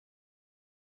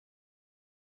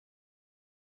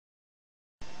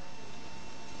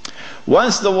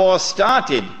Once the war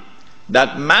started,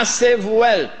 that massive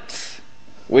wealth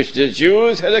which the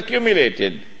Jews had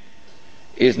accumulated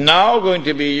is now going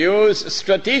to be used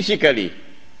strategically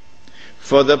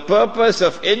for the purpose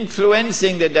of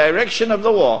influencing the direction of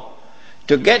the war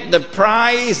to get the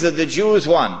prize that the Jews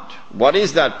want. What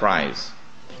is that prize?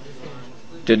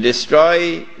 To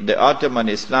destroy the Ottoman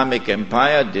Islamic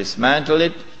Empire, dismantle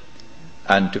it,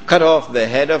 and to cut off the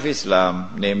head of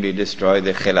Islam, namely destroy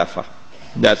the Califato.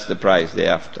 That's the prize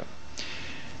they're after.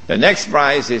 The next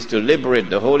prize is to liberate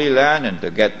the Holy Land and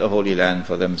to get the Holy Land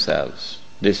for themselves.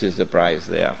 This is the prize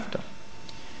they're after.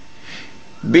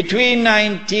 Between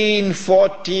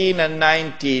 1914 and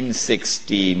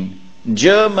 1916,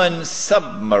 German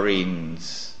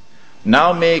submarines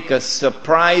now make a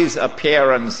surprise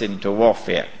appearance into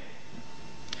warfare.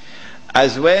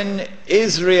 As when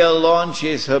Israel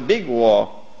launches her big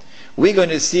war, we're going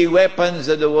to see weapons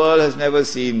that the world has never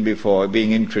seen before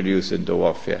being introduced into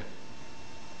warfare.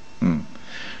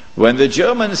 When the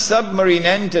German submarine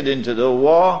entered into the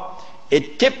war,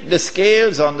 it tipped the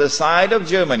scales on the side of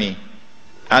Germany,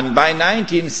 and by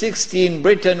 1916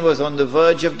 Britain was on the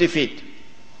verge of defeat.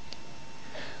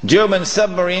 German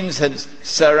submarines had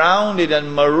surrounded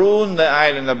and marooned the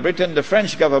island of Britain. The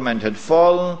French government had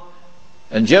fallen,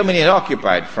 and Germany had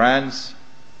occupied France,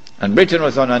 and Britain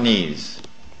was on her knees.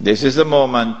 This is the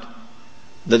moment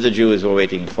that the Jews were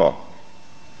waiting for.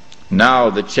 Now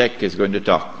the Czech is going to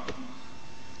talk.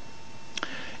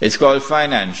 It's called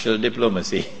financial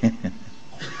diplomacy.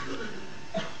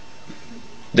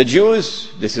 The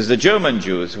Jews, this is the German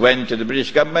Jews, went to the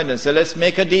British government and said, let's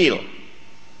make a deal.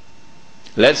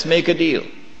 Let's make a deal.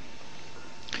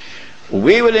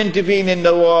 We will intervene in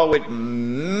the war with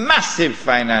massive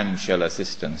financial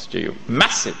assistance to you.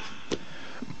 Massive.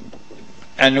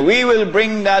 And we will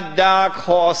bring that dark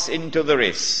horse into the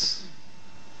race.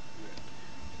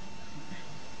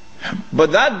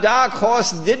 But that dark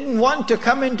horse didn't want to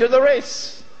come into the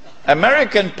race.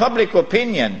 American public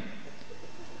opinion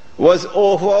was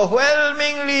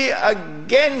overwhelmingly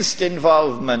against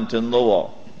involvement in the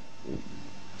war.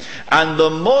 And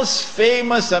the most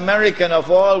famous American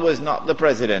of all was not the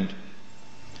president.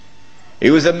 He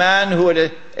was a man who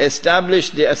had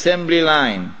established the assembly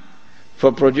line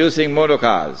for producing motor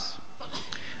cars.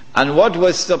 And what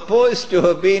was supposed to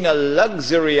have been a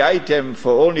luxury item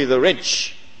for only the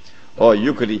rich, or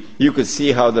you could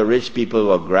see how the rich people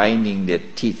were grinding their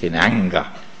teeth in anger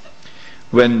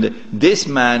when this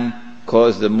man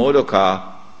caused the motor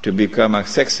car to become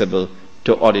accessible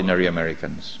to ordinary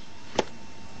Americans.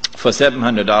 For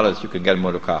 $700 you can get a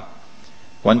motor car.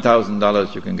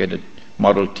 $1,000 you can get a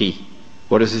Model T.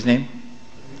 What is his name?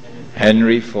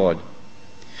 Henry Ford.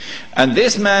 And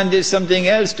this man did something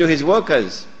else to his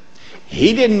workers.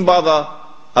 He didn't bother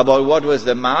about what was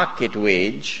the market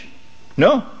wage.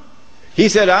 No. He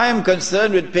said, I am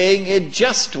concerned with paying a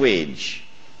just wage.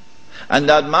 And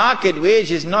that market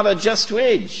wage is not a just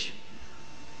wage.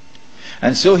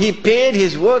 And so he paid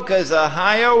his workers a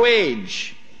higher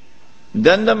wage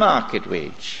than the market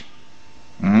wage.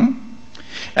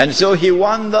 And so he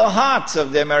won the hearts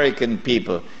of the American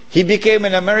people. He became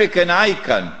an American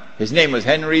icon. His name was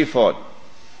Henry Ford.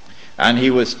 And he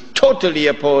was totally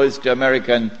opposed to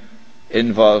American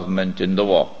involvement in the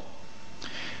war.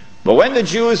 But when the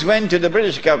Jews went to the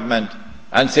British government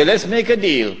and said, let's make a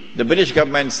deal, the British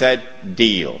government said,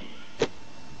 deal.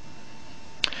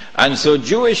 And so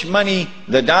Jewish money,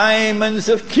 the diamonds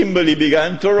of Kimberley,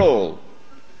 began to roll.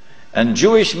 And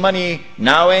Jewish money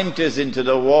now enters into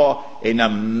the war in a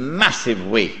massive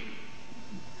way.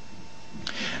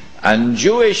 And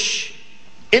Jewish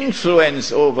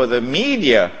influence over the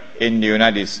media in the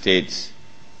United States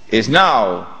is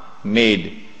now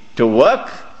made to work,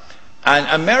 and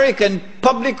American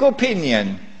public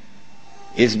opinion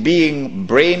is being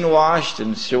brainwashed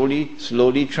and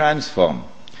slowly transformed,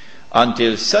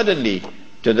 until suddenly,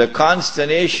 to the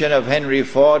consternation of Henry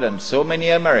Ford and so many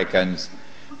Americans,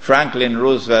 Franklin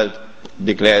Roosevelt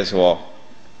declares war,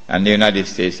 and the United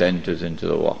States enters into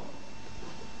the war.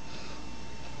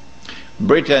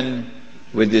 Britain,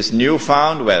 with this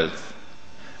newfound wealth,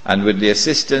 and with the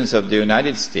assistance of the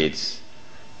United States,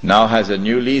 now has a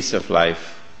new lease of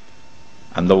life,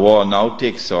 and the war now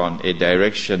takes on a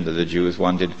direction that the Jews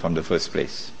wanted from the first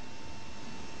place.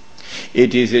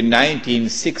 It is in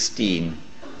 1916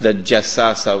 that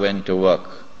Jassasa went to work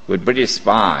with British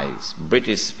spies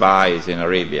in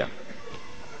Arabia.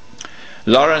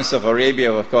 Lawrence of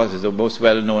Arabia, of course, is the most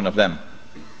well-known of them.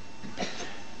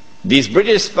 These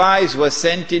British spies were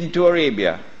sent into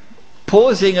Arabia,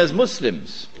 posing as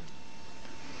Muslims.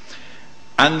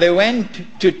 And they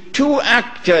went to two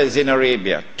actors in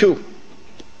Arabia, two.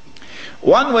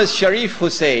 One was Sharif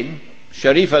al-Hussein,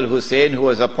 who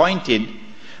was appointed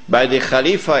by the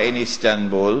Khalifa in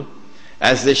Istanbul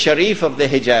as the Sharif of the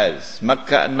Hijaz,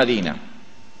 Makkah and Medina,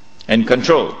 in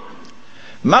control.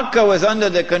 Makkah was under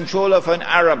the control of an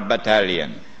Arab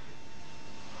battalion,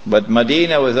 but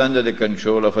Medina was under the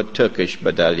control of a Turkish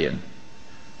battalion.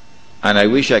 And I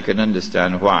wish I could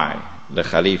understand why the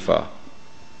Khalifa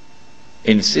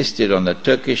insisted on the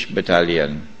Turkish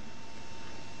battalion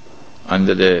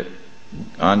under the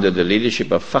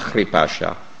leadership of Fakhri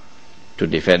Pasha to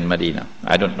defend Medina.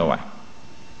 I don't know why.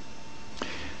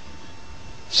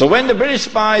 So when the British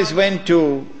spies went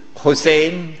to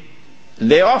Hussein,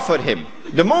 they offered him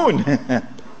the moon.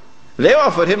 They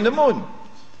offered him the moon.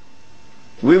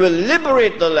 We will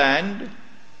liberate the land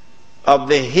of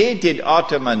the hated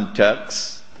Ottoman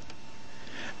Turks,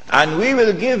 and we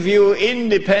will give you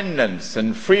independence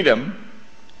and freedom,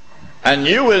 and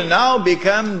you will now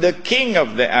become the king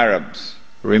of the Arabs.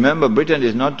 Remember, Britain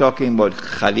is not talking about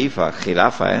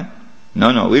Khilafah.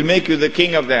 No, we'll make you the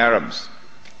king of the Arabs.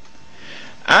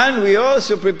 And we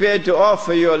also prepared to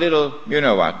offer you a little, you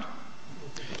know what,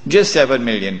 just £7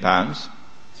 million. Huh?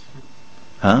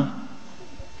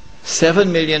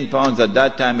 £7 million at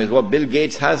that time is what Bill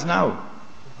Gates has now.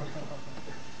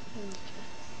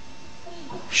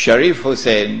 Sharif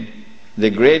Hussein, the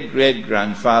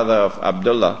great-great-grandfather of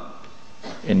Abdullah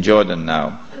in Jordan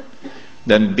now,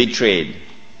 then betrayed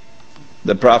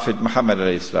the Prophet Muhammad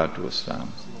ﷺ,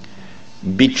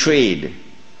 betrayed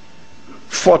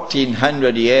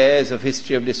 1400 years of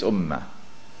history of this ummah,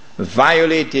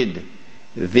 violated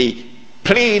the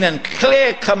plain and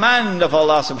clear command of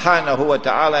Allah subhanahu wa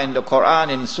ta'ala in the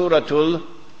Quran in Suratul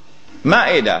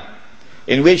Ma'idah,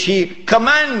 in which He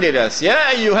commanded us, Ya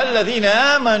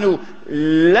ayyuhalladhina amanu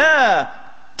la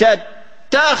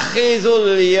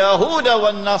tattakhizul yahuda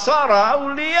wan nasara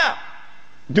awliya.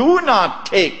 Do not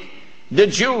take the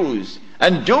Jews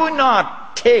and do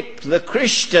not take the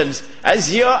Christians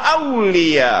as your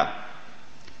awliya.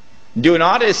 Do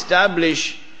not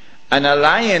establish an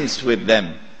alliance with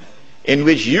them in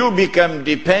which you become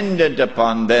dependent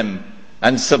upon them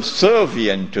and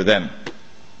subservient to them.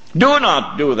 Do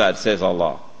not do that, says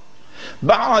Allah.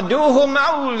 بَعْدُهُمْ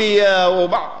أَوْلِيَاءُ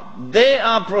بَعْضٍ. They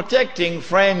are protecting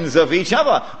friends of each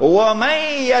other.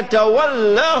 وَمَنْ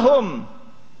يَتَوَلَّهُمْ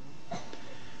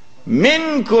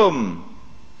مِنْكُمْ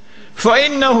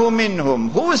فَإِنَّهُ مِنْهُمْ.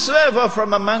 Whosoever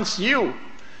from amongst you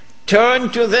turn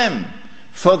to them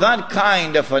for that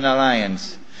kind of an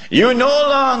alliance, you no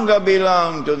longer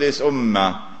belong to this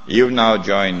ummah, you've now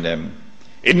joined them.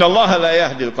 إِنَّ اللَّهَ لَا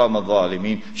يَهْدِي الْقَوْمَ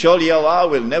الظَّالِمِينَ. Surely Allah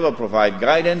will never provide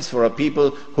guidance for a people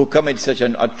who commit such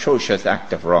an atrocious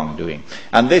act of wrongdoing.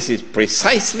 And this is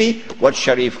precisely what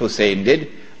Sharif Hussein did,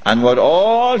 and what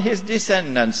all his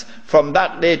descendants from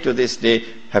that day to this day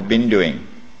have been doing.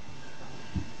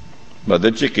 But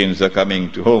the chickens are coming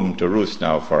home to roost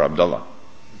now for Abdullah.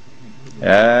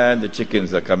 And the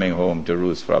chickens are coming home to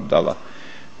roost for Abdullah.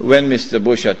 When Mr.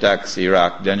 Bush attacks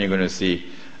Iraq, then you're going to see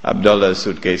Abdullah's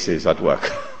suitcases at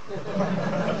work.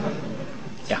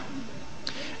 Yeah.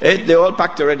 They're all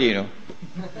packed already, you know.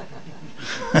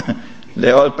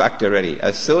 They're all packed already.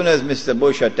 As soon as Mr.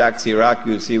 Bush attacks Iraq,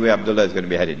 you'll see where Abdullah is going to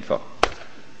be headed for.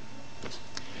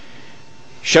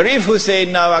 Sharif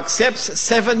Hussein now accepts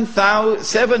 7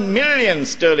 million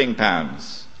sterling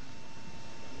pounds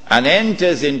and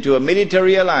enters into a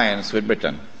military alliance with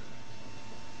Britain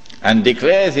and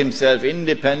declares himself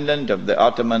independent of the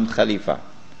Ottoman Khalifa.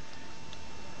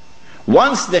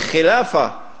 Once the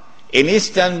Khilafah in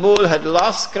Istanbul had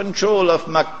lost control of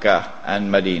Mecca and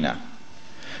Medina,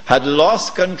 had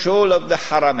lost control of the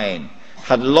Haramain,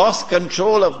 had lost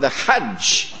control of the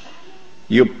Hajj,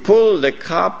 you pull the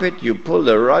carpet, you pull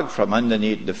the rug from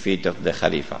underneath the feet of the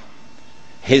Khalifa.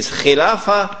 His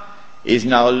Khilafah is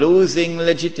now losing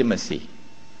legitimacy.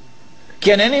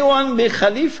 Can anyone be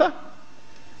Khalifa?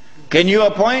 Can you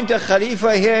appoint a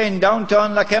Khalifa here in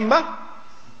downtown Lakemba?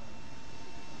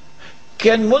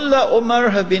 Can Mullah Umar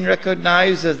have been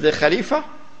recognized as the Khalifa?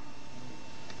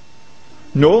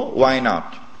 No, why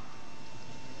not?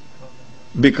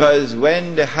 Because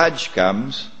when the Hajj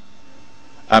comes,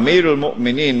 Amirul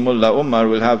Mu'mineen Mullah Umar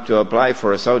will have to apply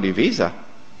for a Saudi visa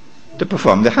to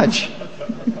perform the Hajj.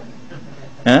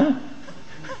 Huh?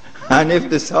 And if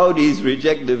the Saudis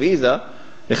reject the visa,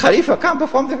 the Khalifa can't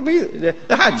perform the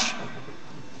Hajj.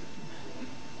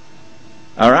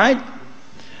 Alright?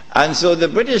 And so the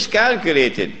British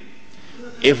calculated,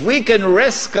 if we can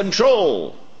wrest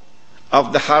control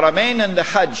of the Haramain and the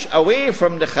Hajj away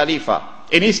from the Khalifa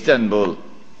in Istanbul,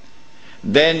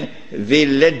 then the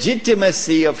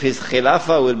legitimacy of his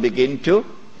Khilafah will begin to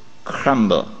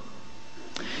crumble.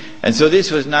 And so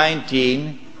this was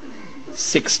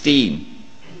 1916.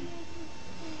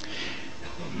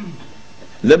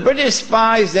 The British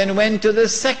spies then went to the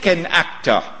second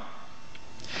actor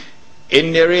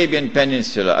in the Arabian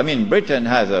Peninsula. I mean, Britain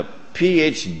has a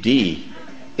PhD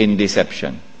in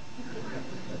deception.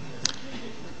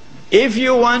 If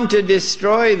you want to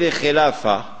destroy the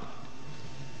Khilafah,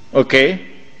 okay,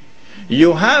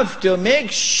 you have to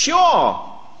make sure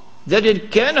that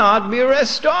it cannot be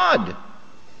restored.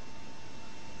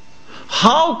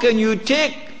 How can you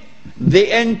take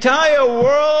the entire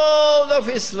world of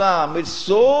Islam with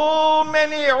so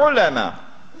many ulama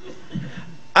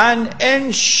and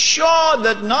ensure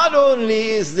that not only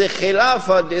is the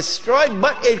Khilafah destroyed,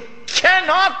 but it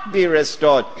cannot be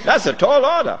restored? That's a tall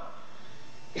order.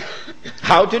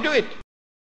 How to do it?